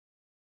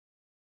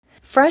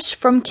Fresh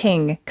from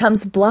King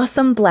comes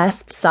Blossom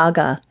Blast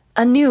Saga,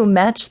 a new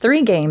Match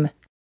 3 game.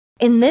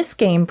 In this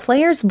game,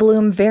 players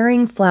bloom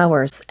varying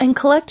flowers and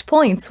collect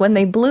points when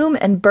they bloom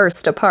and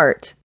burst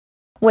apart.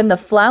 When the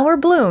flower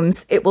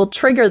blooms, it will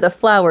trigger the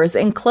flowers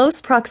in close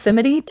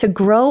proximity to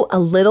grow a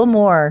little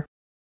more.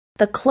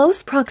 The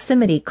close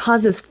proximity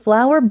causes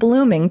flower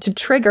blooming to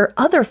trigger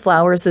other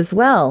flowers as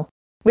well,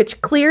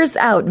 which clears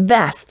out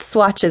vast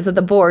swatches of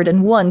the board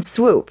in one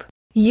swoop.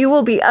 You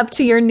will be up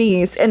to your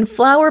knees in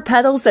flower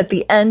petals at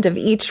the end of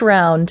each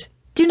round.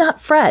 Do not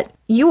fret,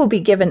 you will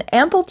be given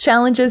ample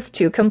challenges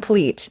to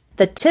complete.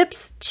 The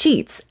tips,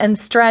 cheats, and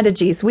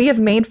strategies we have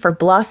made for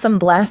Blossom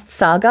Blast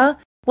Saga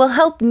will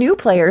help new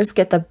players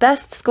get the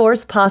best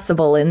scores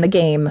possible in the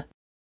game.